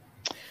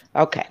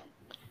Okay.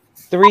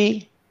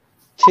 Three,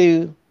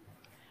 two,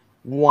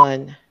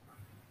 one,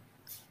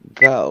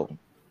 go.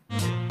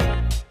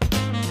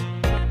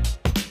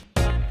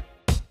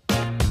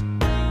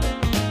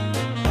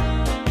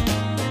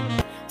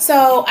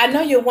 So I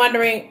know you're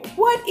wondering,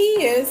 what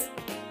is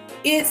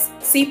it's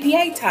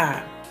CPA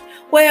time?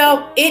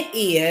 Well, it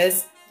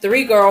is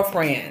three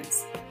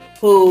girlfriends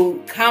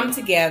who come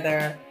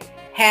together,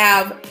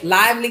 have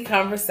lively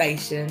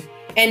conversation,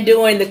 and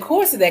during the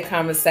course of that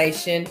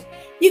conversation,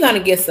 you're going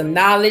to get some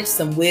knowledge,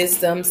 some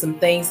wisdom, some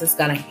things that's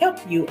going to help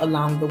you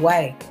along the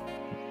way.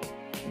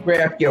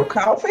 Grab your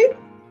coffee,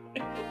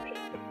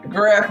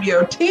 grab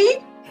your tea,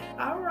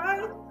 all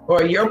right,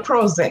 or your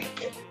Prozac.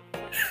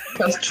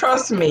 Because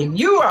trust me,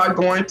 you are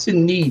going to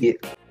need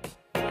it.